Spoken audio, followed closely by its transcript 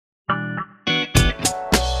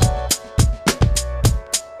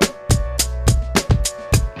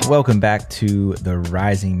Welcome back to the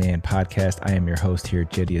Rising Man podcast. I am your host here,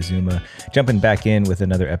 Jedi Azuma, jumping back in with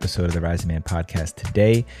another episode of the Rising Man podcast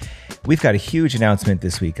today. We've got a huge announcement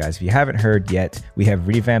this week, guys. If you haven't heard yet, we have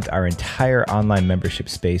revamped our entire online membership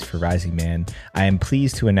space for Rising Man. I am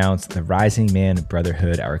pleased to announce the Rising Man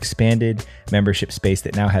Brotherhood, our expanded membership space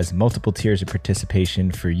that now has multiple tiers of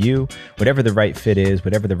participation for you. Whatever the right fit is,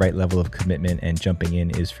 whatever the right level of commitment and jumping in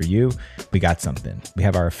is for you, we got something. We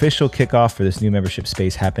have our official kickoff for this new membership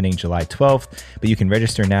space happening July 12th, but you can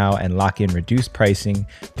register now and lock in reduced pricing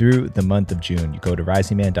through the month of June. You go to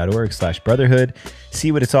risingman.org/brotherhood,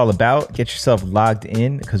 see what it's all about, get yourself logged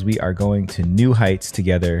in because we are going to new heights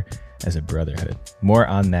together as a brotherhood. More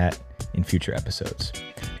on that in future episodes.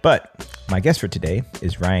 But my guest for today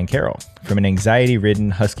is Ryan Carroll. From an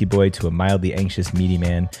anxiety-ridden husky boy to a mildly anxious meaty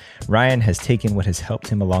man, Ryan has taken what has helped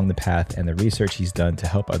him along the path and the research he's done to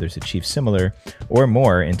help others achieve similar or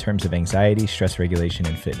more in terms of anxiety, stress regulation,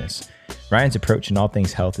 and fitness. Ryan's approach in all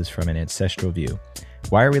things health is from an ancestral view.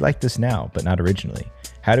 Why are we like this now, but not originally?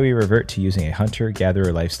 How do we revert to using a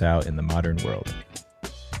hunter-gatherer lifestyle in the modern world?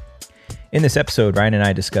 In this episode, Ryan and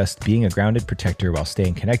I discussed being a grounded protector while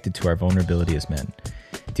staying connected to our vulnerability as men.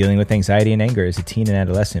 Dealing with anxiety and anger as a teen and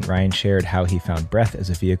adolescent, Ryan shared how he found breath as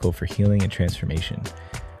a vehicle for healing and transformation.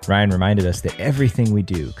 Ryan reminded us that everything we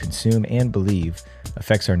do, consume, and believe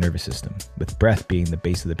affects our nervous system, with breath being the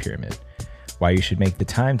base of the pyramid. Why you should make the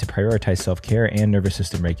time to prioritize self-care and nervous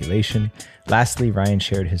system regulation. Lastly, Ryan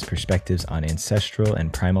shared his perspectives on ancestral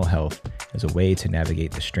and primal health as a way to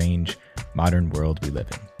navigate the strange, modern world we live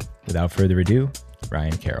in. Without further ado,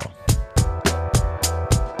 Ryan Carroll.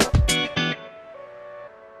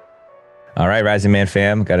 All right, Rising Man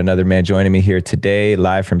fam, got another man joining me here today,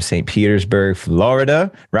 live from St. Petersburg,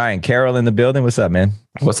 Florida. Ryan Carroll in the building. What's up, man?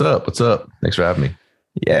 What's up? What's up? Thanks for having me.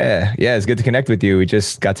 Yeah, it's good to connect with you. We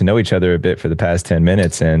just got to know each other a bit for the past 10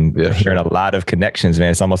 minutes and hearing a lot of connections,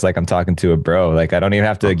 man. It's almost like I'm talking to a bro. Like I don't even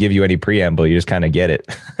have to give you any preamble. You just kind of get it.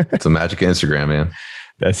 It's the magic of Instagram, man.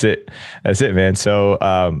 That's it, man. So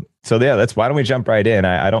yeah, why don't we jump right in?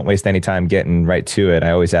 I don't waste any time getting right to it.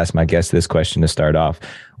 I always ask my guests this question to start off.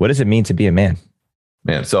 What does it mean to be a man?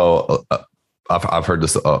 Man, so I've heard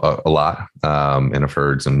this a lot, and I've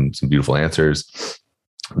heard some beautiful answers.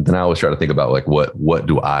 Then I always try to think about like, what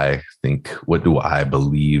do I think? What do I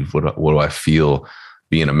believe? What do I feel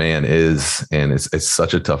being a man is? And it's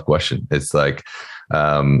such a tough question. It's like,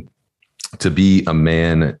 to be a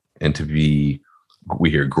man and to be, we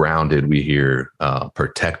hear grounded, we hear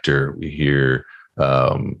protector, we hear,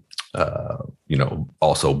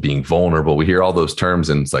 also being vulnerable. We hear all those terms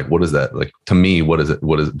and it's like, what is that? Like, to me, what is it?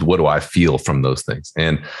 What do I feel from those things?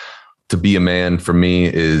 And to be a man for me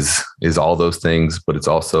is all those things, but it's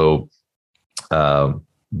also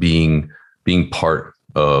being part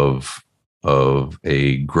of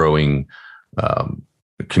a growing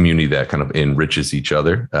community that kind of enriches each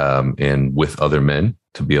other and with other men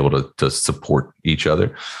to be able to support each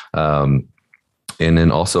other. And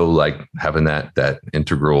then also like having that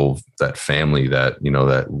integral, that family that,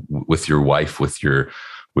 that with your wife, with your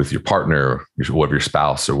partner, your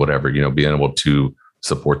spouse or whatever, being able to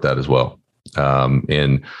support that as well.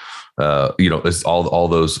 It's all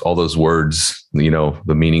those words, the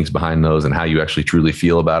meanings behind those and how you actually truly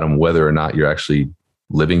feel about them, whether or not you're actually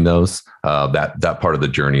living those, that part of the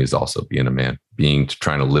journey is also being a man,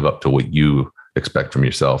 trying to live up to what you expect from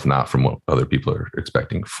yourself, not from what other people are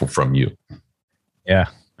expecting from you. Yeah.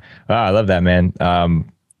 Oh, I love that, man.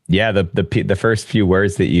 The first few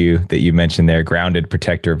words that you mentioned there, grounded,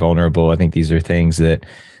 protector, vulnerable. I think these are things that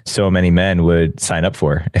so many men would sign up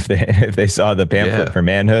for if they saw the pamphlet for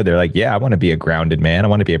manhood. They're like, yeah, I want to be a grounded man. I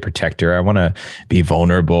want to be a protector. I want to be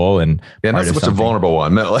vulnerable. And not so much a vulnerable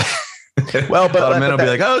one. Well, but a lot of men will be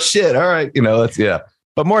like, oh shit. All right.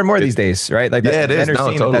 But more and more these days, right? Like it is.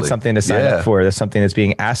 Totally. That's something to sign up for. That's something that's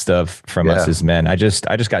being asked of from us as men. I just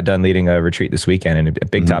got done leading a retreat this weekend, and a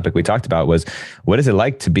big topic we talked about was, what is it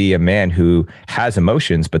like to be a man who has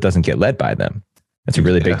emotions but doesn't get led by them? That's a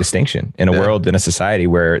really big distinction in a world, in a society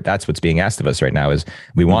where that's what's being asked of us right now. Is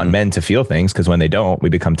we want men to feel things, because when they don't, we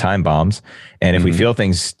become time bombs. And if we feel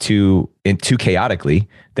things too chaotically,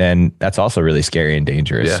 then that's also really scary and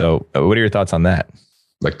dangerous. Yeah. So what are your thoughts on that?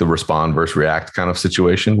 Like the respond versus react kind of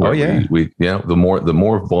situation where the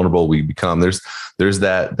more vulnerable we become, there's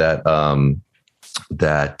that the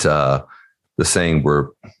saying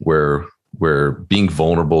where being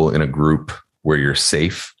vulnerable in a group where you're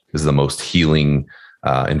safe is the most healing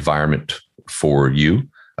environment for you,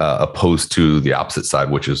 opposed to the opposite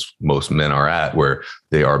side, which is most men are at, where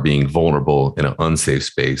they are being vulnerable in an unsafe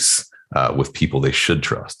space, with people they should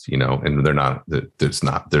trust, and they're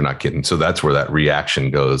not getting. So that's where that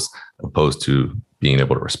reaction goes, opposed to being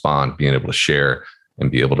able to respond, being able to share,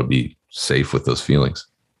 and be able to be safe with those feelings.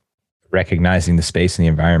 Recognizing the space and the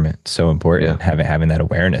environment, so important. Yeah. Having that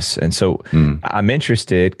awareness. And so I'm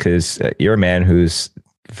interested because you're a man who's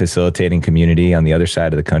facilitating community on the other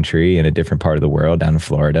side of the country in a different part of the world, down in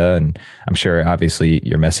Florida. And I'm sure obviously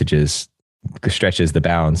your messages stretches the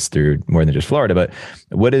bounds through more than just Florida, but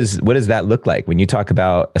what does that look like when you talk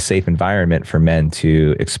about a safe environment for men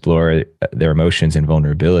to explore their emotions and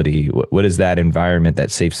vulnerability? What does that environment, that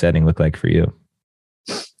safe setting look like for you?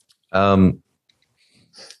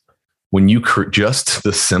 When you just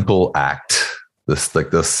the simple act,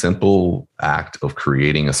 the simple act of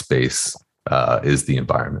creating a space is the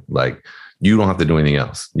environment. Like, you don't have to do anything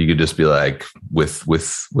else. You could just be like with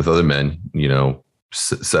other men,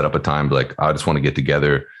 set up a time like, I just want to get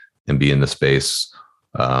together and be in the space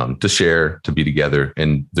to share, to be together.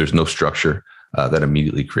 And there's no structure that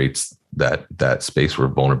immediately creates that space where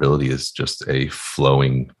vulnerability is just a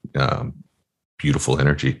flowing, beautiful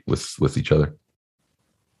energy with each other.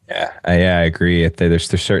 Yeah, I agree. There's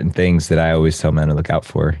certain things that I always tell men to look out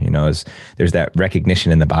for, is there's that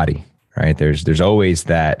recognition in the body, right? There's always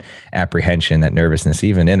that apprehension, that nervousness,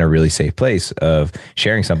 even in a really safe place, of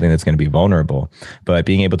sharing something that's going to be vulnerable, but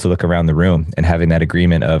being able to look around the room and having that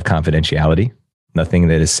agreement of confidentiality. Nothing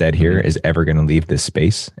that is said here is ever going to leave this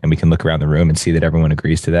space. And we can look around the room and see that everyone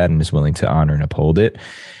agrees to that and is willing to honor and uphold it.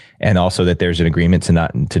 And also that there's an agreement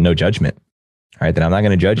to no judgment, right? That I'm not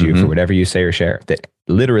going to judge you for whatever you say or share. That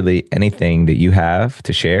literally anything that you have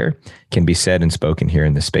to share can be said and spoken here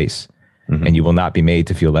in this space. And you will not be made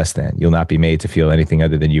to feel less than. You'll not be made to feel anything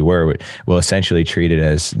other than you were. We'll essentially treat it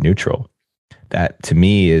as neutral. That to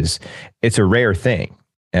me it's a rare thing.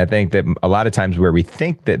 And I think that a lot of times where we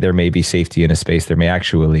think that there may be safety in a space, there may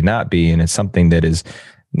actually not be. And it's something that is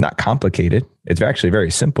not complicated. It's actually very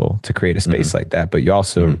simple to create a space like that. But you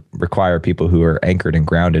also require people who are anchored and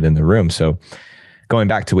grounded in the room. So going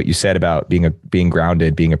back to what you said about being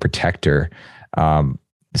grounded, being a protector,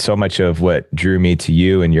 so much of what drew me to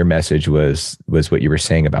you and your message was what you were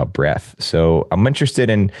saying about breath. So I'm interested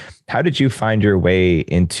in, how did you find your way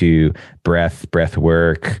into breath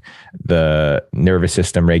work, the nervous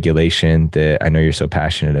system regulation that I know you're so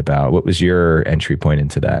passionate about? What was your entry point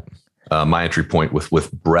into that? My entry point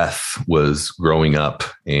with breath was growing up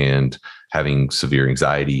and having severe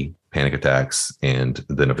anxiety, panic attacks, and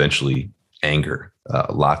then eventually anger.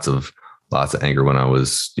 Lots of anger when I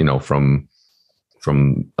was,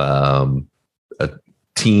 from a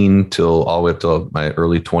teen till all the way up to my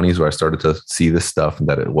early 20s, where I started to see this stuff, and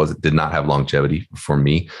that it did not have longevity for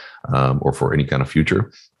me or for any kind of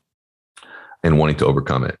future, and wanting to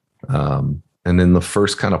overcome it. And then the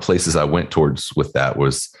first kind of places I went towards with that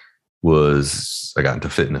was I got into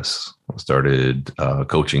fitness. I started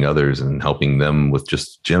coaching others and helping them with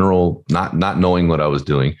just general, not knowing what I was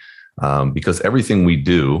doing, because everything we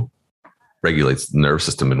do regulates the nervous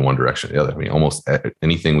system in one direction or the other. I mean, almost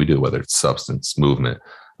anything we do, whether it's substance, movement,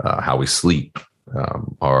 how we sleep,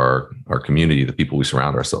 our community, the people we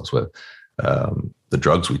surround ourselves with, the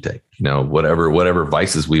drugs we take, whatever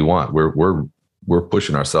vices we want, we're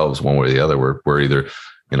pushing ourselves one way or the other. We're either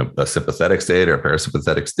in a sympathetic state or a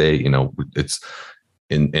parasympathetic state.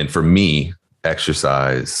 And for me,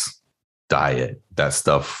 exercise, diet, that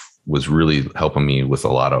stuff was really helping me with a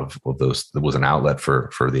lot of those. It was an outlet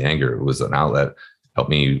for the anger. It was an outlet,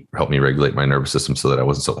 helped me regulate my nervous system so that I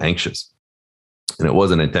wasn't so anxious, and it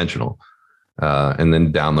wasn't intentional. And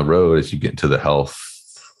then down the road, as you get into the health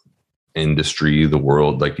industry, the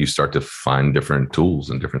world, like, you start to find different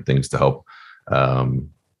tools and different things to help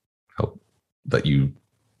that you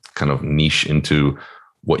kind of niche into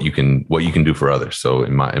what you can do for others. So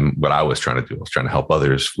in what I was trying to do, I was trying to help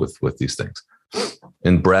others with these things.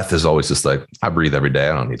 And breath is always just like, I breathe every day.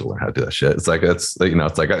 I don't need to learn how to do that shit. It's like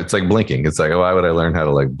blinking. It's like, why would I learn how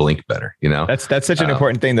to blink better? That's such an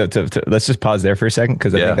important thing to let's just pause there for a second.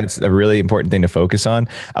 Cause I think that's a really important thing to focus on.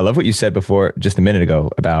 I love what you said before, just a minute ago,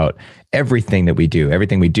 about everything that we do,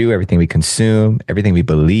 everything we consume, everything we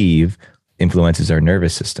believe influences our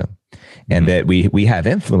nervous system. And that we have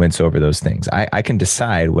influence over those things. I can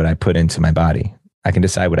decide what I put into my body. I can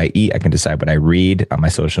decide what I eat. I can decide what I read on my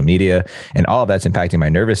social media, and all of that's impacting my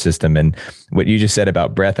nervous system. And what you just said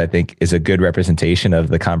about breath, I think, is a good representation of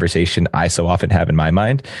the conversation I so often have in my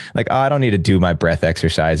mind. Like, I don't need to do my breath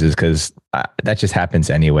exercises because that just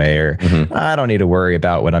happens anyway. Or I don't need to worry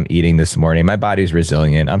about what I'm eating this morning. My body's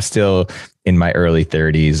resilient. I'm still in my early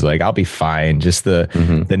 30s. Like, I'll be fine. Just the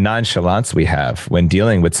nonchalance we have when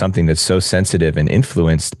dealing with something that's so sensitive and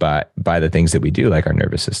influenced by the things that we do, like our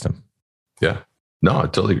nervous system. Yeah. No, I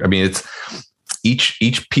totally. I mean, it's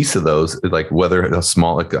each piece of those, like whether a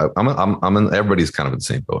small, like I'm in, everybody's kind of in the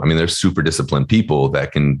same boat. I mean, there's super disciplined people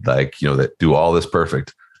that can like, that do all this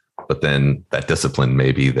perfect, but then that discipline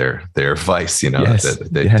may be their vice, Yes.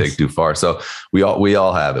 that they take too far. So we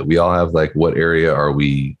all have it. We all have like, what area are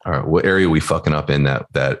we fucking up in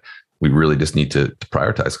that we really just need to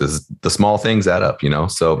prioritize, because the small things add up,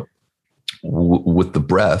 So with the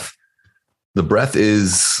breath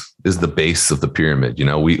is the base of the pyramid.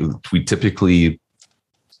 We typically,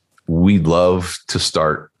 we love to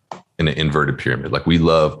start in an inverted pyramid. Like we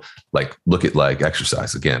love, like, look at like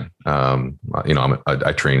exercise again.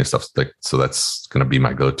 I train and stuff, like, so that's going to be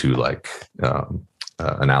my go-to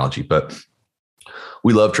analogy, but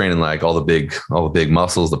we love training like all the big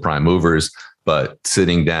muscles, the prime movers, but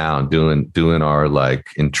sitting down, doing our like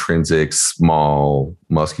intrinsic small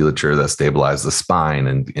musculature that stabilizes the spine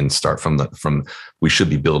and start from we should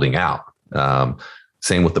be building out.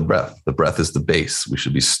 Same with the breath. The breath is the base. We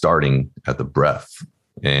should be starting at the breath.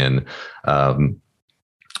 And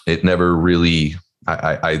it never really,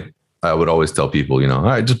 I would always tell people, all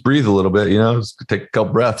right, just breathe a little bit, just take a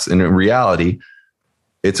couple breaths. And in reality,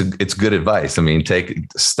 it's good advice. I mean,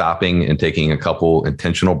 stopping and taking a couple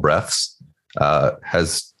intentional breaths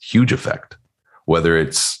has huge effect. Whether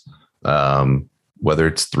it's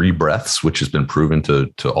 3 breaths, which has been proven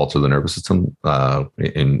to alter the nervous system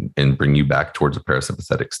and bring you back towards a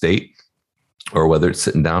parasympathetic state, or whether it's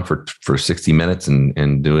sitting down for 60 minutes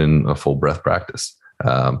and doing a full breath practice.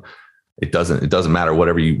 It doesn't matter,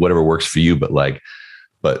 whatever works for you, but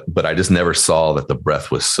I just never saw that the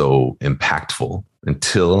breath was so impactful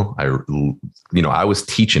until I was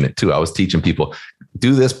teaching it too. I was teaching people,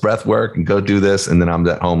 do this breath work and go do this. And then I'm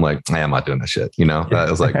at home like, hey, I'm not doing that shit. I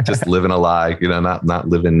was like, just living a lie, not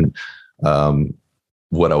living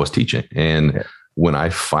what I was teaching. And when I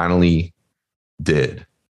finally did,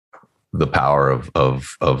 the power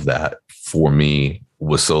of that for me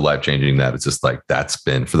was so life-changing that it's just like, that's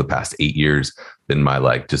been for the past 8 years been my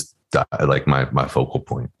my focal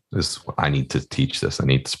point is, I need to teach this. I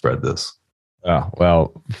need to spread this. Oh,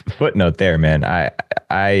 well, footnote there, man.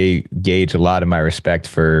 I gauge a lot of my respect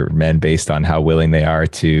for men based on how willing they are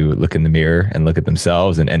to look in the mirror and look at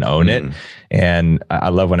themselves and own it. And I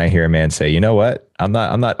love when I hear a man say, you know what, I'm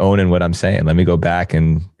not owning what I'm saying. Let me go back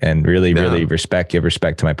and really give respect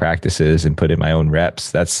to my practices and put in my own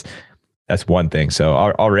reps. That's one thing. So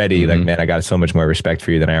already like, man, I got so much more respect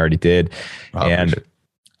for you than I already did. And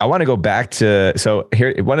I want to go back to, so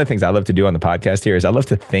here, one of the things I love to do on the podcast here is I love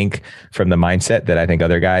to think from the mindset that I think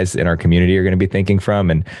other guys in our community are going to be thinking from.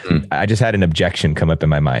 And I just had an objection come up in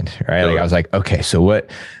my mind, right? Like I was like, okay, so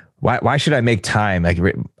why should I make time? Like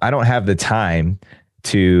I don't have the time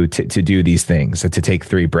to do these things, to take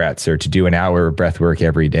 3 breaths or to do an hour of breath work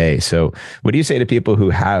every day. So what do you say to people who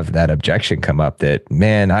have that objection come up that,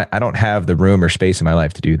 man, I don't have the room or space in my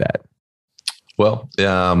life to do that? Well,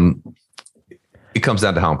 it comes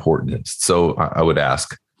down to how important it is. So I would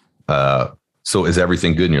ask, so is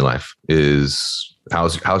everything good in your life?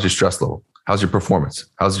 How's your stress level? How's your performance?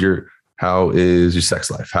 How is your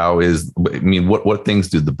sex life? What things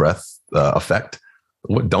do the breath affect?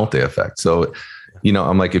 What don't they affect? So,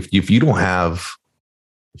 I'm like, if you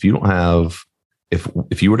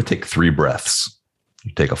were to take 3 breaths,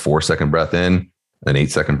 you take a 4-second breath in, an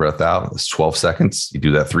 8-second breath out, it's 12 seconds. You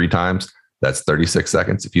do that 3 times. That's 36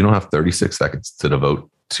 seconds. If you don't have 36 seconds to devote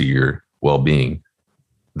to your well-being,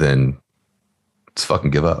 then just fucking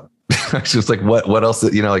give up. It's just like, what else,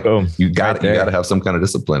 boom, you got to have some kind of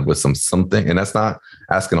discipline with something. And that's not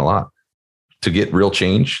asking a lot to get real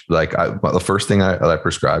change. Like the first thing I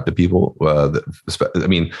prescribe to people,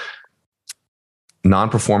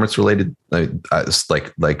 non-performance related, like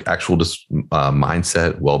actual just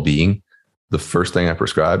mindset, well-being. The first thing I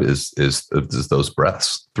prescribe is those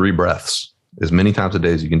breaths, 3 breaths, as many times a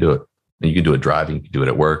day as you can do it. And you can do it driving, you can do it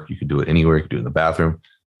at work, you can do it anywhere, you can do it in the bathroom,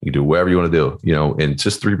 you can do whatever you want to do, and it's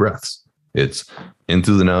just 3 breaths. It's in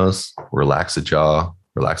through the nose, relax the jaw,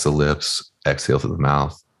 relax the lips, exhale through the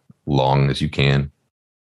mouth, long as you can.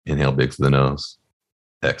 Inhale big through the nose,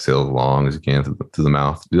 exhale as long as you can through the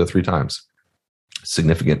mouth. Do that 3 times.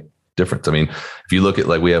 Significant difference. I mean, if you look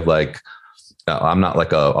at we have I'm not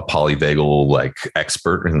like a polyvagal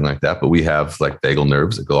expert or anything like that, but we have vagal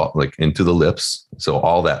nerves that go into the lips. So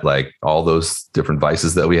all that, all those different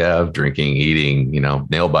vices that we have, drinking, eating,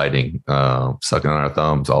 nail biting, sucking on our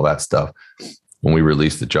thumbs, all that stuff. When we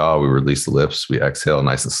release the jaw, we release the lips, we exhale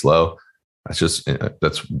nice and slow. That's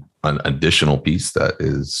an additional piece that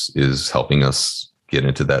is helping us get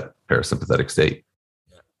into that parasympathetic state.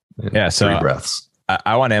 Yeah. So 3 breaths.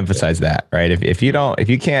 I want to emphasize that, right? If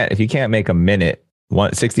you can't make a minute,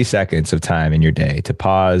 60 seconds of time in your day to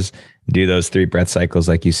pause, do those 3 breath cycles,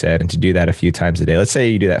 like you said, and to do that a few times a day. Let's say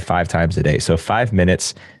you do that 5 times a day. So 5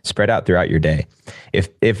 minutes spread out throughout your day.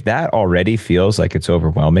 If that already feels like it's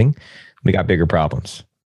overwhelming, we got bigger problems,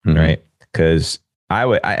 right? Because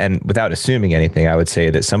and without assuming anything, I would say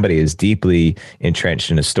that somebody is deeply entrenched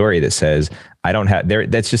in a story that says, I don't have there.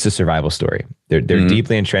 That's just a survival story. They're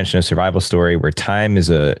deeply entrenched in a survival story where time is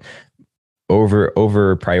a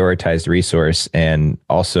over prioritized resource and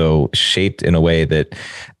also shaped in a way that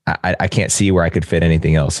I can't see where I could fit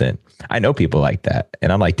anything else in. I know people like that.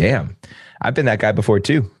 And I'm like, damn, I've been that guy before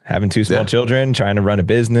too, having 2 small children, trying to run a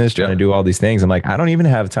business, trying to do all these things. I'm like, I don't even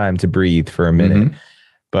have time to breathe for a minute.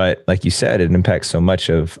 But like you said, it impacts so much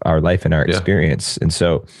of our life and our experience. And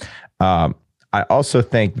so I also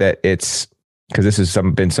think that it's, because this has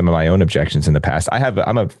been some of my own objections in the past.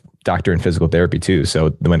 I'm a doctor in physical therapy too.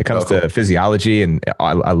 So when it comes to physiology, and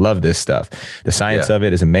I love this stuff, the science of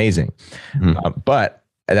it is amazing. But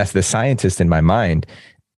that's the scientist in my mind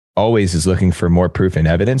always is looking for more proof and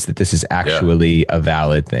evidence that this is actually a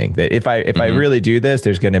valid thing. That if I really do this,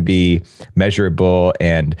 there's going to be measurable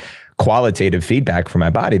and qualitative feedback from my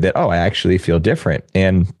body that, I actually feel different.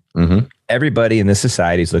 And everybody in this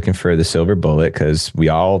society is looking for the silver bullet, because we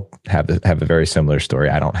all have a very similar story.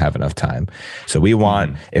 I don't have enough time. So we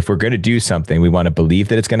want, if we're going to do something, we want to believe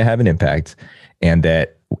that it's going to have an impact, and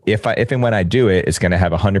that if and when I do it, it's going to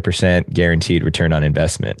have 100% guaranteed return on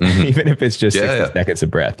investment, even if it's just 60 seconds of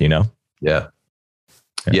breath, Yeah.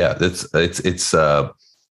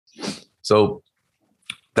 So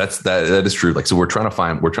that is true. Like, so we're trying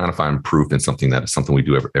to find proof in something that is something we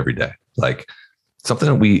do every day. Like something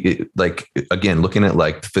that again, looking at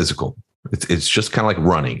like physical, it's just kind of like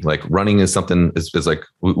running. Like running is something is like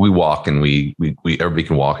we walk, and we everybody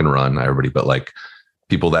can walk and run, not everybody, but like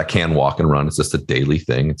people that can walk and run, it's just a daily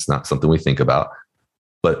thing. It's not something we think about.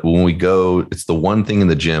 But when we go, it's the one thing in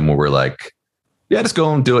the gym where we're like, yeah, just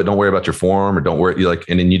go and do it. Don't worry about your form, or don't worry.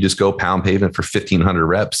 And then you just go pound pavement for 1,500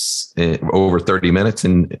 reps over 30 minutes,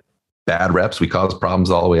 and bad reps, we cause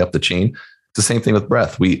problems all the way up the chain. It's the same thing with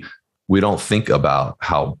breath. We don't think about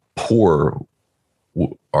how poor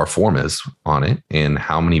our form is on it, and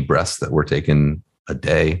how many breaths that we're taking a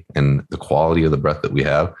day, and the quality of the breath that we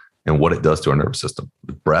have, and what it does to our nervous system.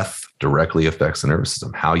 The breath directly affects the nervous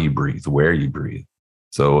system, how you breathe, where you breathe.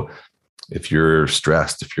 So if you're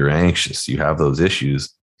stressed, if you're anxious, you have those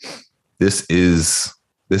issues, this is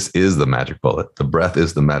the magic bullet. The breath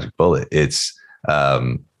is the magic bullet. It's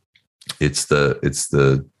the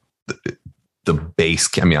base.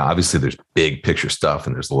 I mean, obviously there's big picture stuff,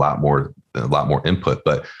 and there's a lot more input,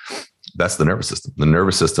 but that's the nervous system. The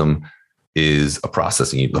nervous system is a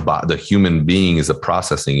processing unit. The human being is a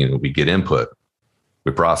processing unit. We get input,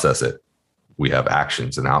 we process it, we have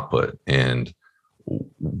actions and output, and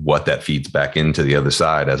what that feeds back into the other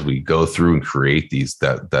side as we go through and create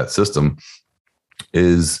that system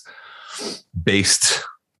is based,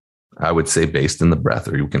 I would say, based in the breath,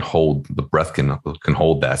 or the breath can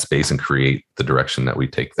hold that space and create the direction that we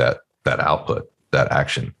take that output, that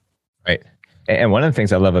action. Right. And one of the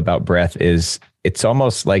things I love about breath is it's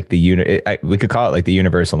almost like we could call it like the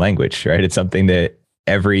universal language, right? It's something that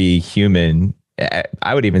every human,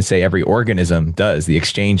 I would even say every organism does, the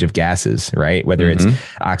exchange of gases, right? Whether it's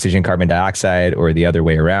oxygen, carbon dioxide, or the other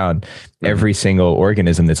way around, every single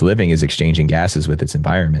organism that's living is exchanging gases with its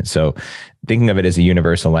environment. So thinking of it as a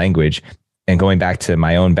universal language, and going back to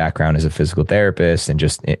my own background as a physical therapist and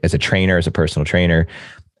just as a trainer, as a personal trainer,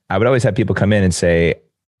 I would always have people come in and say,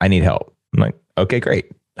 I need help. I'm like, okay, great.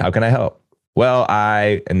 How can I help? Well,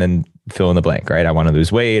 and then fill in the blank, right? I want to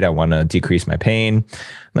lose weight. I want to decrease my pain.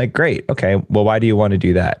 I'm like, great. Okay. Well, why do you want to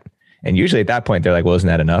do that? And usually at that point, they're like, well, isn't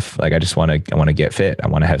that enough? Like, I want to get fit. I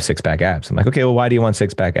want to have 6-pack abs. I'm like, okay, well, why do you want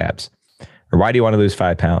 6-pack abs? Or why do you want to lose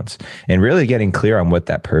 5 pounds? And really getting clear on what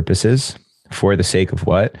that purpose is, for the sake of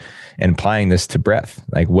what, and applying this to breath.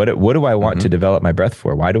 Like, what do I want to develop my breath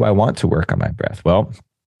for? Why do I want to work on my breath? Well,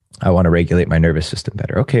 I want to regulate my nervous system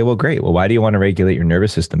better. Okay, well, great. Well, why do you want to regulate your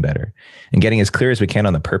nervous system better? And getting as clear as we can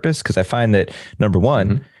on the purpose, because I find that, number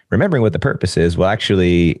one, remembering what the purpose is will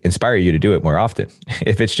actually inspire you to do it more often.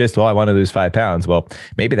 If it's just, well, I want to lose 5 pounds, well,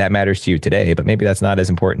 maybe that matters to you today, but maybe that's not as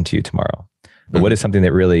important to you tomorrow. But what is something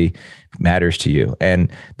that really matters to you?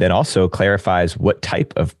 And then also clarifies what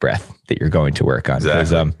type of breath that you're going to work on.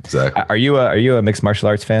 Exactly. Are you a mixed martial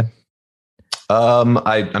arts fan?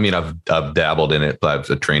 I mean, I've dabbled in it, but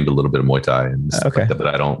I've trained a little bit of Muay Thai and stuff like that, but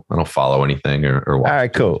I don't follow anything or watch. All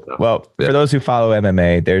right, cool. So, well, for those who follow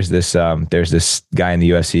MMA, there's this guy in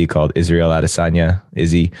the UFC called Israel Adesanya,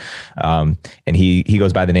 Izzy, and he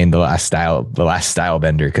goes by the name the last style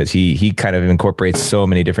bender, because he kind of incorporates so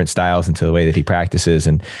many different styles into the way that he practices.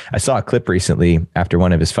 And I saw a clip recently after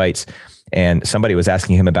one of his fights, and somebody was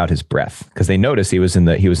asking him about his breath, because they noticed he was in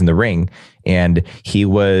the ring, and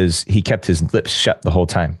he kept his lips shut the whole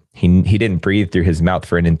time. He didn't breathe through his mouth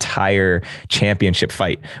for an entire championship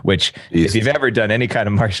fight, which if you've ever done any kind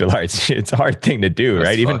of martial arts, it's a hard thing to do,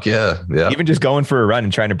 right? Even just going for a run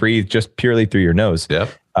and trying to breathe just purely through your nose. Yeah.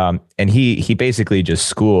 And he basically just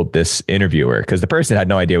schooled this interviewer, because the person had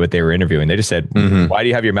no idea what they were interviewing. They just said, why do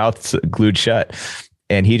you have your mouth glued shut?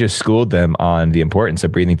 And he just schooled them on the importance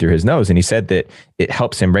of breathing through his nose. And he said that it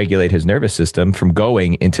helps him regulate his nervous system from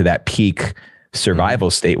going into that peak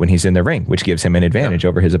survival state when he's in the ring, which gives him an advantage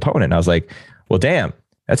over his opponent. And I was like, well, damn,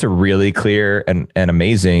 that's a really clear and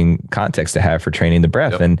amazing context to have for training the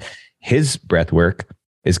breath. And his breath work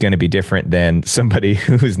is going to be different than somebody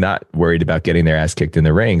who's not worried about getting their ass kicked in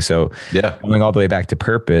the ring. So going all the way back to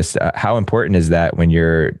purpose, how important is that when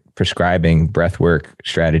you're prescribing breath work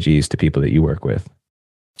strategies to people that you work with?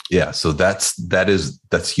 Yeah. So that's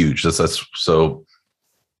huge. So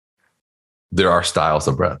there are styles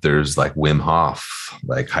of breath. There's like Wim Hof,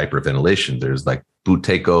 like hyperventilation. There's like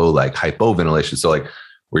Buteyko, like hypoventilation. So like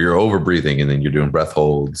where you're over breathing and then you're doing breath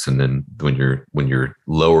holds. And then when you're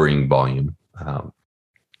lowering volume,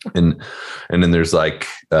 and then there's like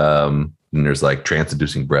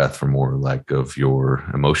trance-inducing breath for more like of your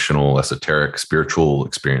emotional, esoteric, spiritual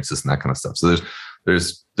experiences and that kind of stuff. So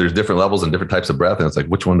there's different levels and different types of breath. And it's like,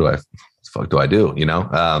 which one do I do? You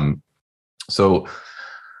know? So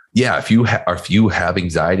yeah, if you have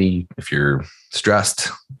anxiety, if you're stressed,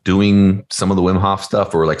 doing some of the Wim Hof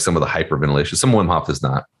stuff or like some of the hyperventilation, some Wim Hof is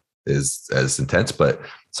not as intense, but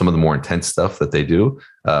some of the more intense stuff that they do,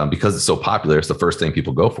 because it's so popular, it's the first thing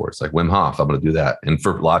people go for. It's like Wim Hof, I'm going to do that. And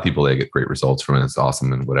for a lot of people, they get great results from it. It's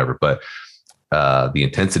awesome and whatever. But the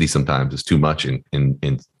intensity sometimes is too much and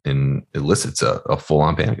elicits a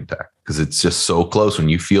full-on panic attack, because it's just so close. When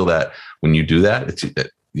you feel that, when you do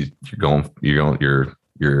that,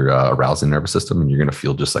 you're arousing the nervous system, and you're going to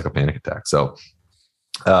feel just like a panic attack. So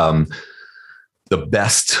the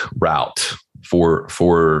best route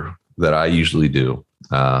for that I usually do,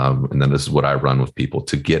 and then this is what I run with people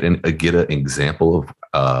to get an example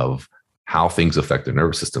of how things affect their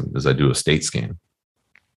nervous system, is I do a state scan.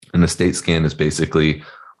 And the state scan is basically,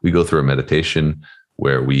 we go through a meditation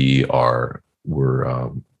where we're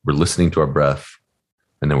listening to our breath,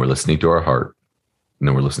 and then we're listening to our heart, and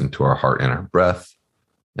then we're listening to our heart and our breath.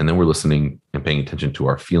 And then we're listening and paying attention to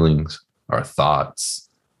our feelings, our thoughts,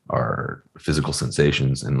 our physical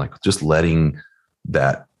sensations, and like just letting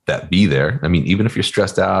that be there. I mean, even if you're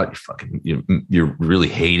stressed out, you're really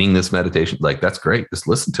hating this meditation, like that's great. Just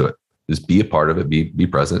listen to it. Just be a part of it. Be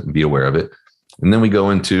present and be aware of it. And then we go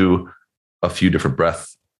into a few different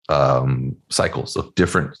breath cycles of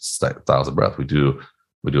different styles of breath. We do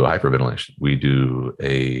a hyperventilation. We do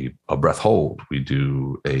a breath hold. We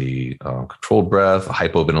do a controlled breath, a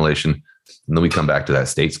hypoventilation, and then we come back to that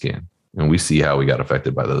state scan, and we see how we got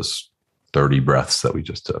affected by those 30 breaths that we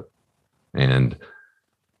just took. And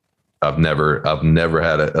I've never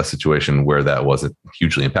had a situation where that wasn't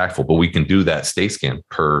hugely impactful. But we can do that state scan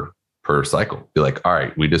per cycle. Be like, all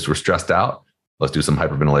right, we're stressed out. Let's do some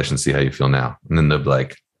hyperventilation. See how you feel now. And then they'll be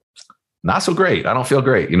like, not so great. I don't feel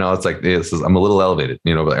great. You know, it's like, I'm a little elevated,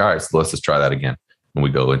 you know, but like, all right, so let's just try that again. And we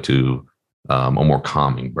go into a more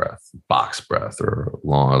calming breath, box breath, or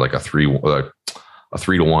long, like a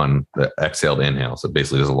 3-to-1 exhale to inhale. So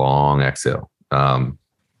basically there's a long exhale, and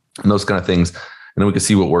those kind of things. And then we can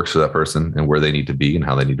see what works for that person and where they need to be and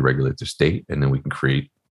how they need to regulate their state. And then we can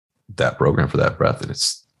create that program for that breath. And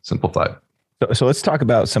it's simplified. So let's talk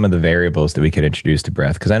about some of the variables that we could introduce to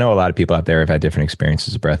breath, because I know a lot of people out there have had different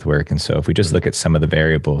experiences of breath work. And so if we just look at some of the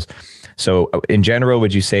variables, so in general,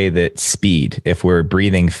 would you say that speed, if we're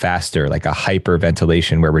breathing faster, like a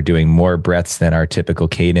hyperventilation where we're doing more breaths than our typical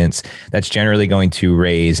cadence, that's generally going to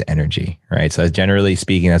raise energy, right? So generally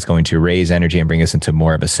speaking, that's going to raise energy and bring us into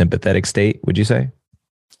more of a sympathetic state, would you say?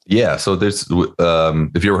 Yeah. So there's, if you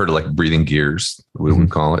ever heard of like breathing gears, we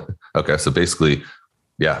would call it. Okay. So basically,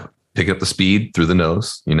 yeah. Picking up the speed through the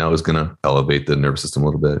nose, you know, is going to elevate the nervous system a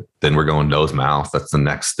little bit. Then we're going nose, mouth. That's the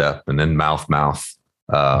next step. And then mouth,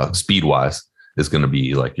 speed wise is going to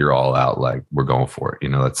be like, you're all out, like we're going for it. You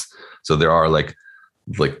know, so there are like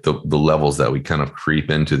the levels that we kind of creep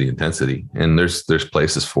into the intensity, and there's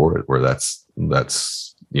places for it where that's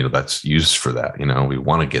that's used for that. We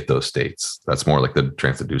want to get those states. That's more like the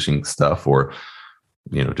transinducing stuff, or,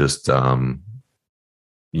 just,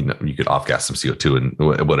 you could off gas some CO2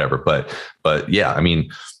 and whatever. But yeah, I mean,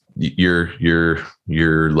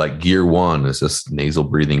 your like gear one is just nasal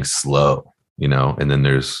breathing slow, and then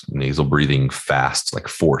there's nasal breathing fast, like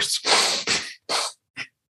forced.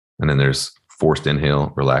 And then there's forced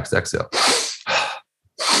inhale, relaxed exhale.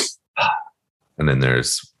 And then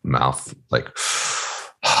there's mouth, like.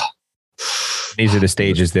 These are the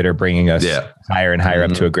stages that are bringing us higher and higher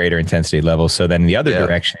up to a greater intensity level. So then the other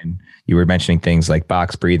direction, you were mentioning things like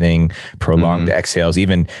box breathing, prolonged exhales.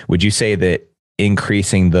 Even, would you say that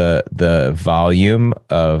increasing the volume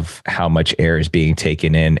of how much air is being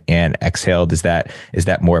taken in and exhaled, is that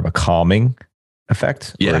more of a calming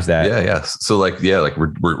effect? Yeah. Or is that? Yeah. So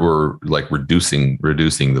we're like reducing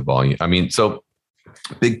the volume. I mean, so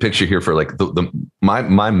big picture here for like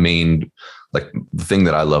my main, like the thing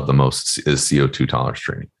that I love the most is CO2 tolerance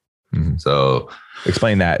training. Mm-hmm. So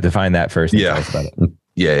explain that, define that first. Yeah. About it.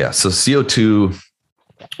 Yeah. So CO2,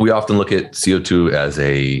 we often look at CO2 as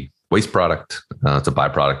a waste product. It's a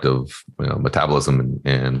byproduct of metabolism,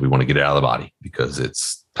 and we want to get it out of the body because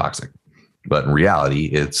it's toxic. But in reality,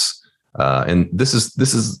 it's and this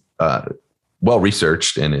is well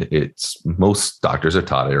researched, and it's most doctors are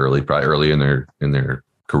taught it probably early in their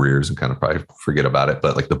careers, and kind of probably forget about it.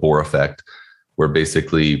 But like the Bohr effect, where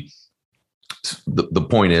basically the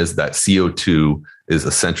point is that CO2 is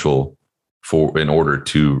essential in order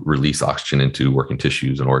to release oxygen into working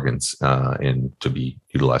tissues and organs, and to be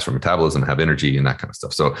utilized for metabolism, have energy, and that kind of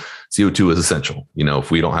stuff. So CO2 is essential.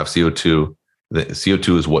 If we don't have CO2, the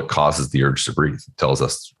CO2 is what causes the urge to breathe. It tells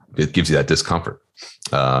us, it gives you that discomfort.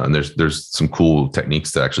 And there's some cool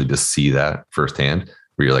techniques to actually just see that firsthand,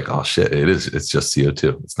 where you're like, oh shit, it's just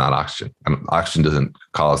CO2. It's not oxygen. Oxygen doesn't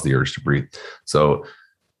cause the urge to breathe. So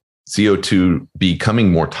CO2,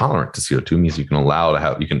 becoming more tolerant to CO2 means you can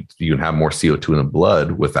have more CO2 in the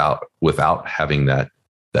blood without having that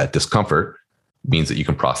discomfort. Means that you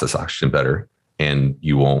can process oxygen better, and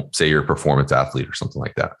you won't, say you're a performance athlete or something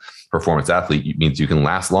like that. Performance athlete means you can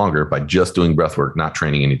last longer by just doing breath work, not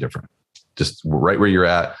training any different. Just right where you're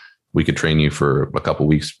at. We could train you for a couple of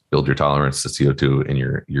weeks, build your tolerance to CO2, and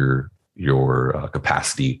your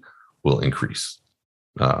capacity will increase.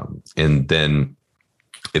 And then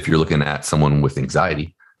if you're looking at someone with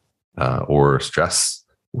anxiety or stress,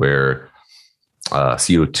 where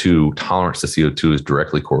CO2 tolerance to CO2 is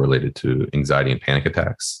directly correlated to anxiety and panic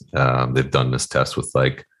attacks. They've done this test with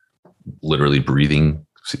like literally breathing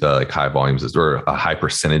like high volumes or high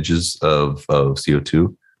percentages of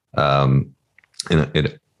CO2, and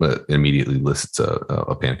it immediately elicits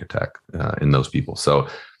a panic attack in those people. So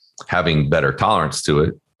having better tolerance to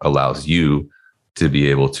it allows you to be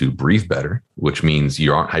able to breathe better, which means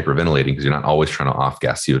you aren't hyperventilating because you're not always trying to off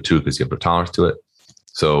gas CO2 because you have a tolerance to it.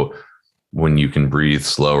 So when you can breathe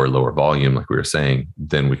slow or lower volume, like we were saying,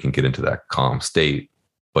 then we can get into that calm state,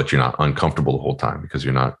 but you're not uncomfortable the whole time because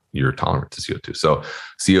you're tolerant to CO2. So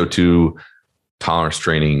CO2 tolerance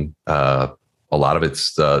training, a lot of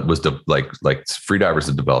it's like freedivers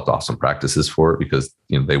have developed awesome practices for it because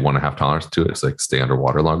they want to have tolerance to it. It's like stay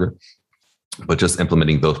underwater longer. But just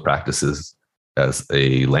implementing those practices as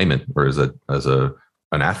a layman or as an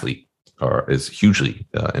athlete is hugely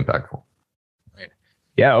impactful.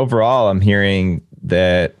 Yeah, overall, I'm hearing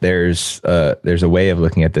that there's a way of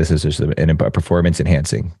looking at this as just a performance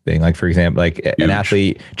enhancing thing. Like, for example, like an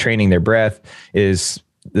athlete training their breath is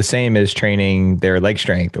the same as training their leg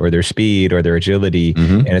strength or their speed or their agility.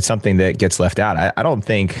 Mm-hmm. And it's something that gets left out. I'm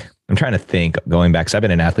trying to think going back, because I've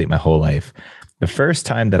been an athlete my whole life. The first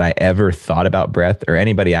time that I ever thought about breath, or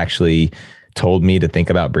anybody actually told me to think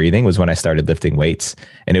about breathing, was when I started lifting weights,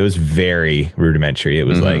 and it was very rudimentary. It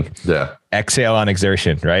was like exhale on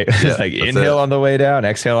exertion, right? It's like inhale on the way down,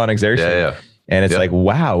 exhale on exertion. Yeah. And it's like,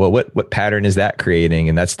 wow, well, what pattern is that creating?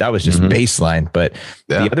 And that was just baseline. But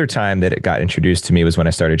the other time that it got introduced to me was when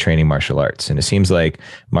I started training martial arts. And it seems like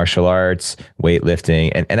martial arts,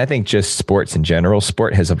 weightlifting, and I think just sports in general,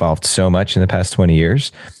 sport has evolved so much in the past 20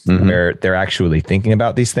 years where they're actually thinking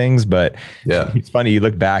about these things. But it's funny, you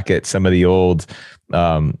look back at some of the old,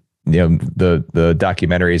 the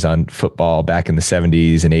documentaries on football back in the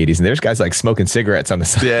 70s and 80s, and there's guys like smoking cigarettes on the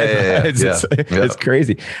side. It's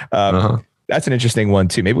crazy. That's an interesting one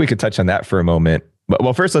too. Maybe we could touch on that for a moment. But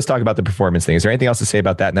well, first let's talk about the performance thing. Is there anything else to say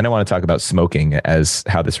about that? And then I want to talk about smoking as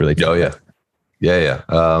how this relates.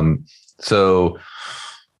 So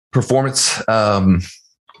performance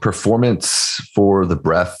for the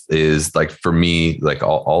breath is like, for me, like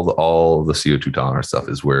all the CO2 tolerance stuff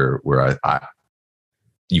is where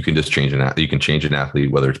you can just change you can change an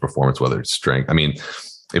athlete, whether it's performance, whether it's strength. I mean,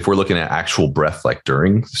 if we're looking at actual breath, like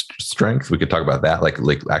during strength, we could talk about that, like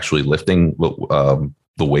actually lifting,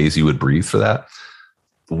 the ways you would breathe for that.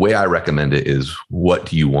 The way I recommend it is, what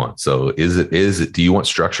do you want? So do you want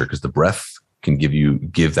structure? Because the breath can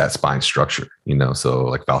give that spine structure, so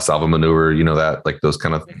like Valsalva maneuver, that, like those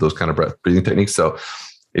kind of breath breathing techniques. So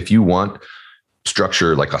if you want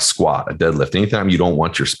structure, like a squat, a deadlift, anytime you don't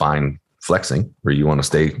want your spine flexing, or you want to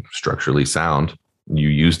stay structurally sound, you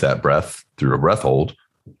use that breath through a breath hold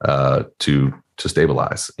to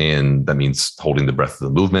stabilize. And that means holding the breath of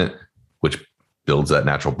the movement, which builds that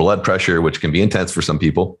natural blood pressure, which can be intense for some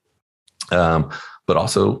people. But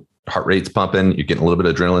also heart rate's pumping, you're getting a little bit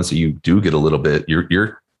of adrenaline. So you do get a little bit,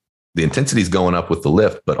 the intensity is going up with the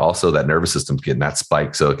lift, but also that nervous system's getting that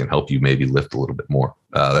spike. So it can help you maybe lift a little bit more.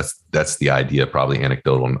 That's the idea, probably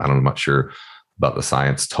anecdotal. I'm not sure about the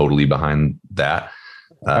science totally behind that.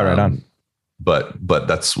 Right on. But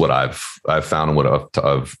that's what I've found, and what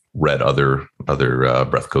I've read other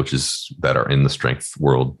breath coaches that are in the strength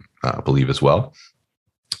world believe as well.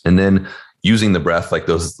 And then using the breath, like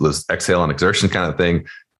those exhale and exertion kind of thing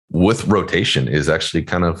with rotation, is actually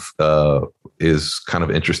kind of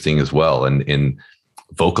interesting as well. And in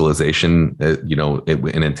vocalization,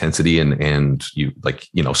 in intensity, and you, like,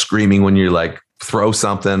 screaming when you like throw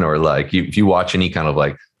something, or like if you watch any kind of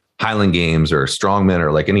like Highland games or strongmen,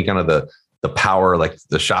 or like any kind of the power, like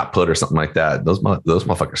the shot put or something like that, those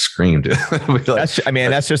motherfuckers screamed.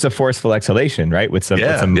 That's just a forceful exhalation, right? With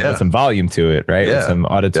some volume to it, right? Yeah. With some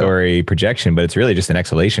auditory projection, but it's really just an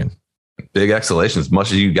exhalation. Big exhalation, as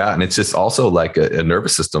much as you got. And it's just also like a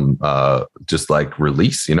nervous system, just like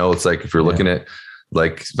release, it's like, if you're looking at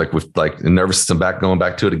like with like the nervous system going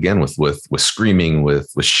back to it again, with screaming, with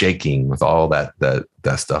shaking, with all that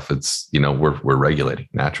stuff, it's, we're regulating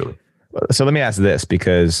naturally. So let me ask this,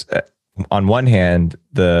 because on one hand,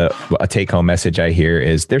 a take-home message I hear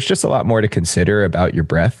is there's just a lot more to consider about your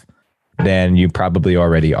breath than you probably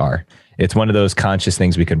already are. It's one of those conscious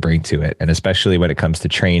things we can bring to it. And especially when it comes to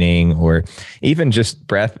training, or even just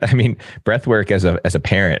breath. I mean, breath work as a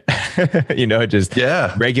parent,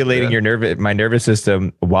 regulating my nervous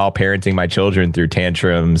system while parenting my children through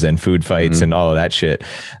tantrums and food fights and all of that shit.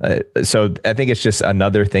 So I think it's just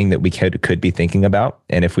another thing that we could be thinking about.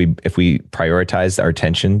 And if we prioritize our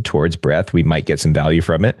attention towards breath, we might get some value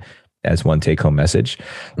from it, as one take-home message.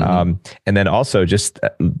 And then also just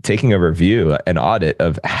taking a review, an audit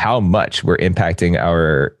of how much we're impacting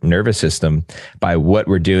our nervous system by what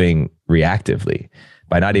we're doing reactively,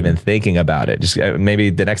 by not even thinking about it. Just maybe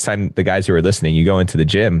the next time, the guys who are listening, you go into the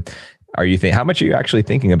gym, how much are you actually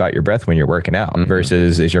thinking about your breath when you're working out,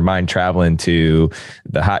 versus is your mind traveling to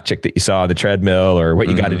the hot chick that you saw on the treadmill, or what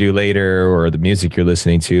you got to do later, or the music you're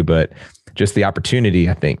listening to? But just the opportunity,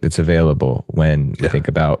 I think, that's available when we think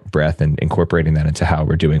about breath and incorporating that into how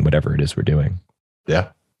we're doing whatever it is we're doing. Yeah.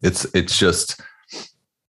 It's just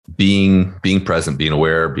being present, being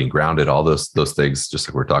aware, being grounded, all those things, just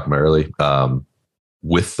like we were talking about earlier,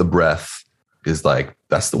 with the breath, is like,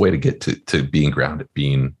 that's the way to get to being grounded,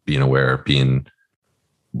 being aware, being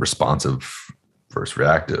responsive versus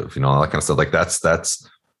reactive, all that kind of stuff. Like that's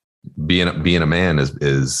being a man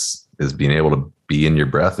is being able to be in your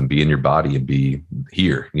breath and be in your body and be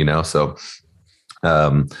here, so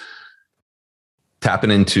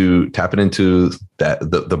tapping into that,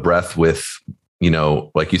 the breath with,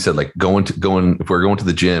 like you said, like if we're going to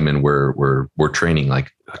the gym and we're training,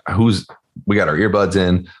 like we got our earbuds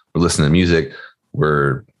in, we're listening to music,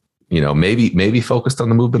 we're, maybe focused on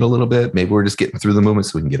the movement a little bit. Maybe we're just getting through the movement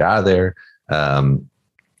so we can get out of there.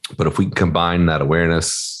 But if we can combine that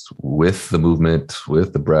awareness with the movement,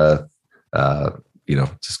 with the breath,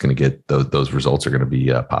 just going to get those results are going to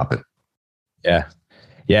be popping. Yeah.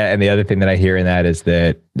 Yeah. And the other thing that I hear in that is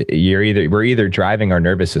that we're either driving our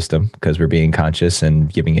nervous system because we're being conscious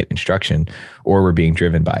and giving it instruction, or we're being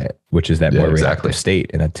driven by it, which is that more reactive state.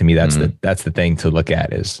 And to me, that's the thing to look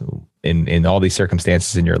at, is in all these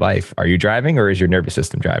circumstances in your life, are you driving, or is your nervous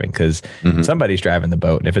system driving? Because somebody's driving the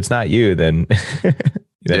boat. And if it's not you, then,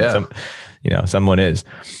 someone is.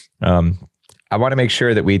 I want to make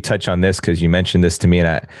sure that we touch on this, because you mentioned this to me, and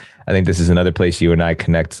I think this is another place you and I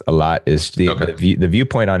connect a lot, is the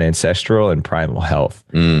viewpoint on ancestral and primal health.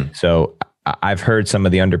 So I've heard some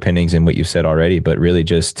of the underpinnings in what you said already, but really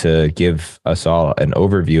just to give us all an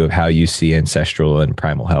overview of how you see ancestral and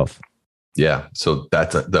primal health. Yeah. So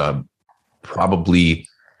that's probably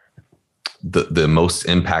the most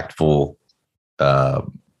impactful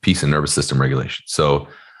piece of nervous system regulation. So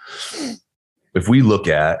if we look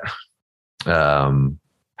at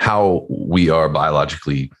how we are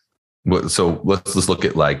biologically So let's just look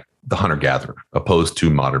at like the hunter gatherer opposed to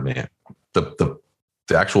modern man. The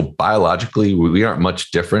actual biologically, we aren't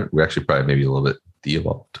much different. We're actually probably maybe a little bit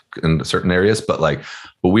de-evolved in certain areas, but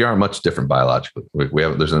we aren't much different biologically.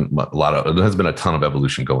 There's a lot of, there has been a ton of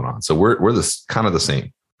evolution going on. So we're this kind of the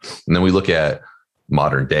same. And then we look at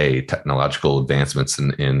modern day technological advancements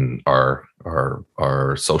in our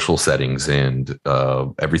social settings and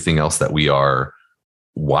everything else that we are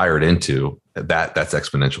wired into. That's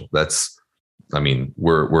exponential.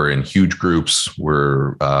 We're in huge groups.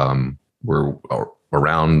 We're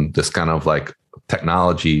around this kind of like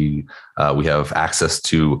technology. We have access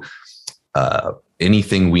to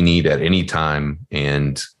anything we need at any time,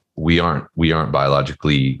 and we aren't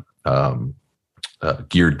biologically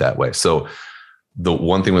geared that way. So the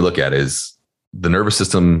one thing we look at is the nervous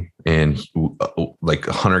system, and like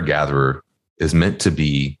a hunter gatherer is meant to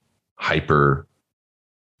be hyper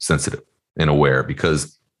sensitive and aware,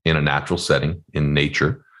 because in a natural setting in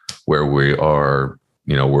nature where we are,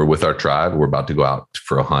 we're with our tribe, we're about to go out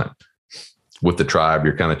for a hunt with the tribe.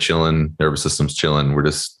 You're kind of chilling, nervous system's chilling. We're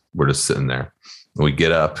just sitting there. We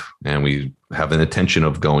get up and we have an intention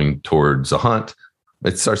of going towards a hunt.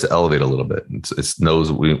 It starts to elevate a little bit. We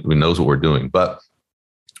knows what we're doing. But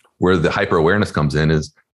where the hyper awareness comes in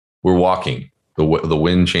is we're walking. The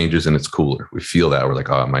wind changes and it's cooler. We feel that. We're like,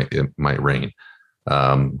 oh, it might rain.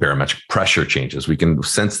 Barometric pressure changes. We can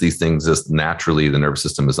sense these things just naturally. The nervous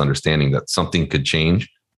system is understanding that something could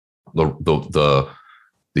change. The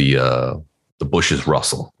bushes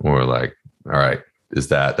rustle. And we're like, all right,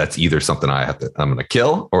 that's either something I'm going to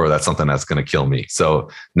kill, or that's something that's going to kill me. So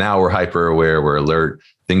now we're hyper aware, we're alert,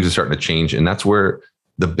 things are starting to change. And that's where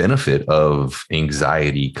the benefit of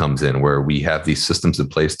anxiety comes in, where we have these systems in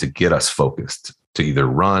place to get us focused, to either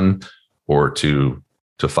run or to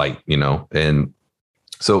fight, And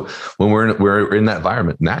so when we're in that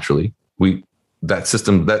environment, naturally, that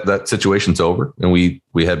situation's over, and we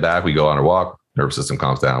head back, we go on our walk, nervous system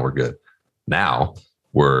calms down, we're good. Now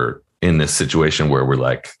we're in this situation where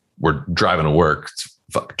we're driving to work,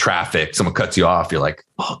 fuck traffic, someone cuts you off, you're like,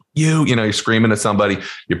 oh, you're screaming at somebody,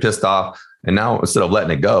 you're pissed off. And now instead of letting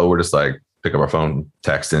it go, we're just like, pick up our phone,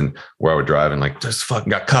 texting where I would drive, and like, just fucking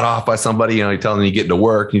got cut off by somebody, you tell them you get to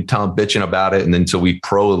work, you tell them bitching about it. And then so we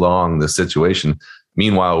prolong the situation.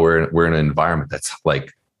 Meanwhile, we're in an environment that's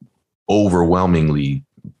like overwhelmingly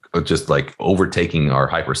just like overtaking our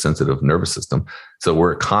hypersensitive nervous system. So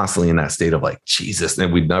we're constantly in that state of like, Jesus,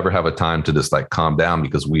 and we never have a time to just like calm down,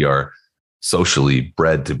 because we are socially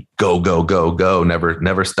bred to go, go, go, go,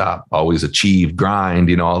 never stop, always achieve,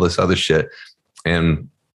 grind, all this other shit. And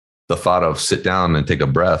the thought of sit down and take a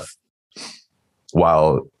breath,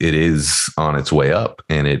 while it is on its way up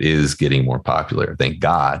and it is getting more popular, thank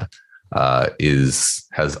God,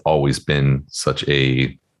 has always been such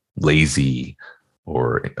a lazy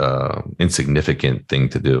or insignificant thing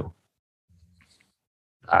to do.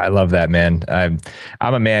 I love that, man. I'm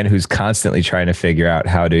a man who's constantly trying to figure out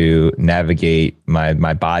how to navigate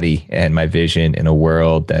my body and my vision in a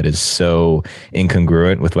world that is so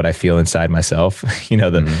incongruent with what I feel inside myself.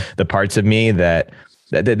 The parts of me that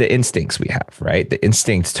the instincts we have, right? The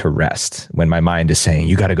instincts to rest when my mind is saying,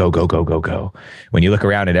 you got to go, go, go, go, go. When you look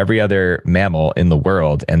around at every other mammal in the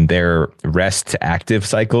world, and their rest to active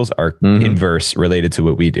cycles are inverse related to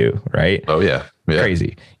what we do, right? Oh, yeah.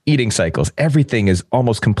 Crazy. Eating cycles, everything is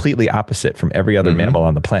almost completely opposite from every other mammal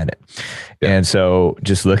on the planet. Yeah. And so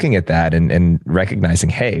just looking at that and recognizing,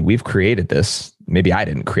 hey, we've created this. Maybe I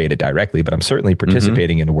didn't create it directly, but I'm certainly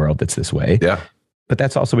participating in a world that's this way. Yeah. But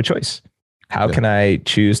that's also a choice. How can I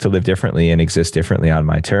choose to live differently and exist differently on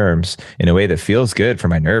my terms in a way that feels good for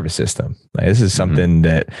my nervous system? Like, this is something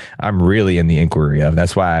that I'm really in the inquiry of.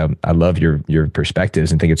 That's why I love your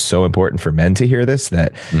perspectives and think it's so important for men to hear this,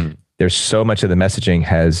 that there's so much of the messaging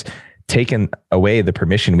has taken away the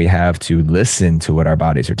permission we have to listen to what our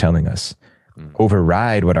bodies are telling us,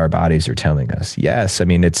 override what our bodies are telling us. Yes. I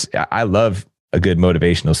mean, I love a good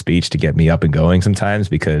motivational speech to get me up and going sometimes,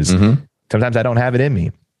 because sometimes I don't have it in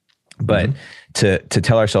me. But to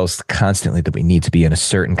tell ourselves constantly that we need to be in a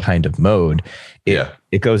certain kind of mode,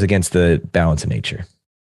 it goes against the balance of nature.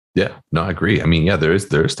 Yeah, no, I agree. I mean, yeah,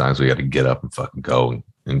 there's times we got to get up and fucking go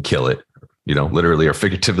and kill it, literally or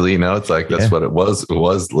figuratively. It's like that's what it was. It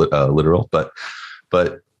was literal, but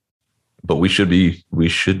we should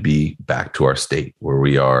be back to our state where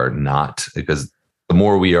we are not, because the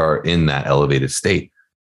more we are in that elevated state,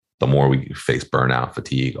 the more we face burnout,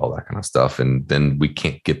 fatigue, all that kind of stuff. And then we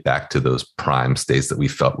can't get back to those prime states that we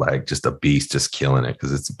felt like just a beast, just killing it,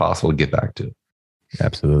 because it's impossible to get back to.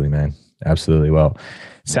 Absolutely, man. Absolutely. Well,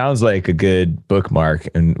 sounds like a good bookmark,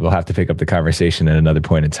 and we'll have to pick up the conversation at another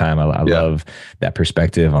point in time. I love that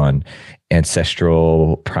perspective on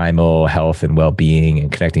ancestral, primal health and well-being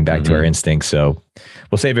and connecting back to our instincts. So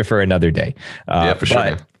we'll save it for another day. Yeah, for sure.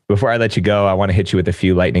 But before I let you go, I want to hit you with a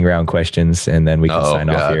few lightning round questions, and then we can sign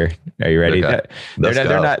off here. Are you ready? Okay.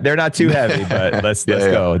 They're not too heavy, but let's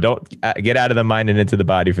go. Don't get out of the mind and into the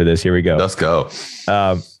body for this. Here we go. Let's go.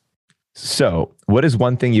 So what is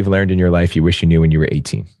one thing you've learned in your life you wish you knew when you were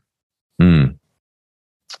 18?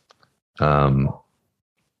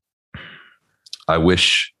 I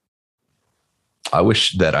wish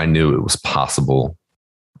that I knew it was possible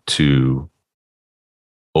to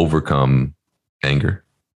overcome anger,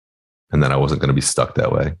 and that I wasn't going to be stuck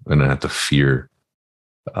that way and I have to fear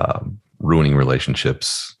ruining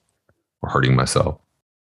relationships or hurting myself.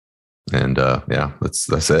 And that's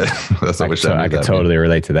it. That's I wish I could totally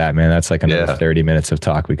relate to that, man. That's like another 30 minutes of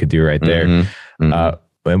talk we could do right there.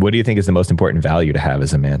 And what do you think is the most important value to have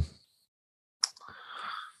as a man?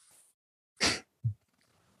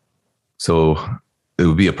 So it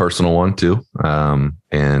would be a personal one too.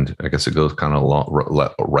 And I guess it goes kind of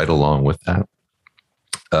right along with that.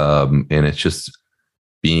 And it's just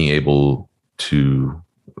being able to,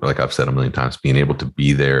 like I've said a million times, being able to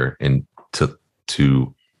be there and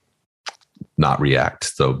to not react.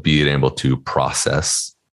 So being able to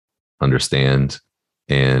process, understand,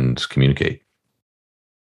 and communicate.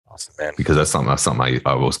 Awesome, man. Because that's something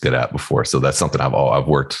I was good at before. So that's something I've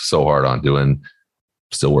worked so hard on doing,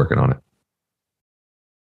 still working on it.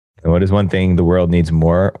 And what is one thing the world needs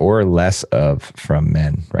more or less of from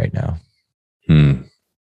men right now?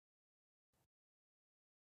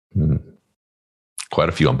 Quite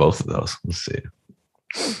a few on both of those. Let's see.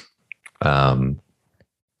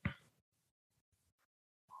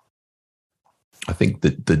 I think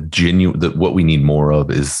that what we need more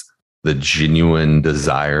of is the genuine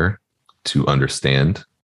desire to understand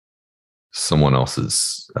someone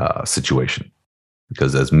else's situation.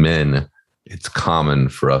 Because as men, it's common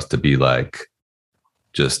for us to be like,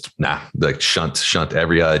 just shunt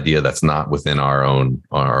every idea that's not within our own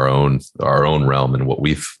realm and what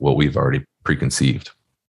we've already preconceived.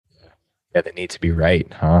 Yeah, they need to be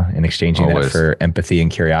right, huh? And exchanging that for empathy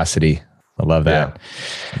and curiosity. I love that.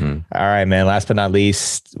 Yeah. All right, man. Last but not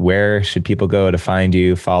least, where should people go to find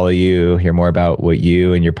you, follow you, hear more about what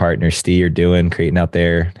you and your partner Steve are doing, creating out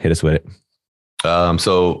there? Hit us with it.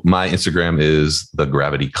 So my Instagram is The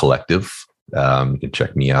Gravity Collective. You can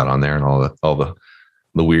check me out on there and all the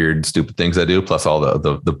weird, stupid things I do, plus all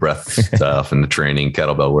the breath stuff and the training,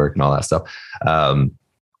 kettlebell work and all that stuff.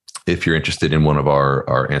 If you're interested in one of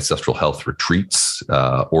our ancestral health retreats,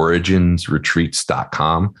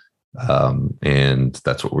 origins-retreats.com. And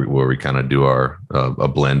that's where we kind of do a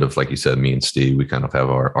blend of, like you said, me and Steve, we kind of have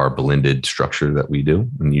our blended structure that we do,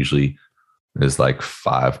 and usually is like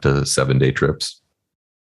 5 to 7 day trips.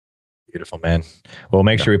 Beautiful, man. We'll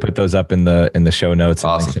make sure we put those up in the show notes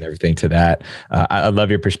and links and everything to that. I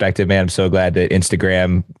love your perspective, man. I'm so glad that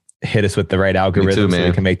Instagram hit us with the right algorithm so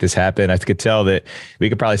we can make this happen. I could tell that we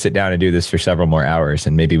could probably sit down and do this for several more hours,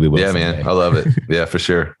 and maybe we will. Yeah, man. I love it. Yeah, for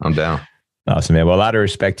sure. I'm down. Awesome, man. Well, a lot of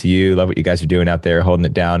respect to you. Love what you guys are doing out there, holding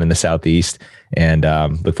it down in the Southeast, and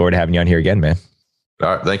look forward to having you on here again, man.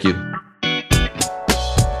 All right. Thank you.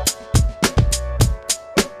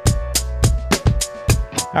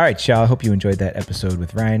 All right, y'all. I hope you enjoyed that episode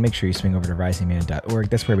with Ryan. Make sure you swing over to risingman.org.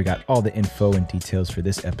 That's where we got all the info and details for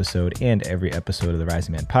this episode and every episode of the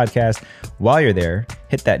Rising Man podcast. While you're there,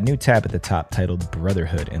 hit that new tab at the top titled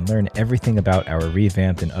Brotherhood and learn everything about our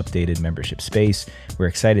revamped and updated membership space. We're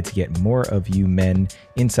excited to get more of you men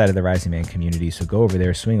inside of the Rising Man community. So go over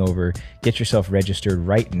there, swing over, get yourself registered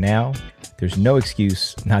right now. There's no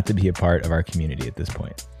excuse not to be a part of our community at this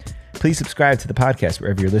point. Please subscribe to the podcast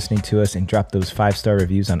wherever you're listening to us and drop those 5-star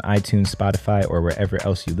reviews on iTunes, Spotify, or wherever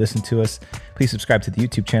else you listen to us. Please subscribe to the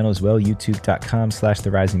YouTube channel as well, youtube.com/The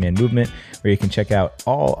Rising Man Movement, where you can check out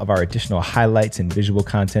all of our additional highlights and visual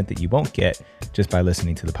content that you won't get just by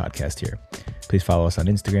listening to the podcast here. Please follow us on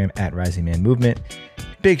Instagram at Rising Man Movement.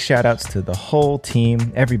 Big shout outs to the whole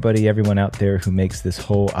team, everyone out there who makes this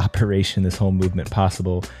whole operation, this whole movement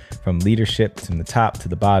possible, from leadership from the top to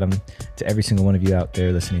the bottom, to every single one of you out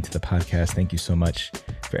there listening to the podcast. Thank you so much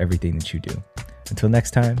for everything that you do. Until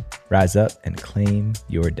next time, rise up and claim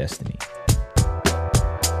your destiny.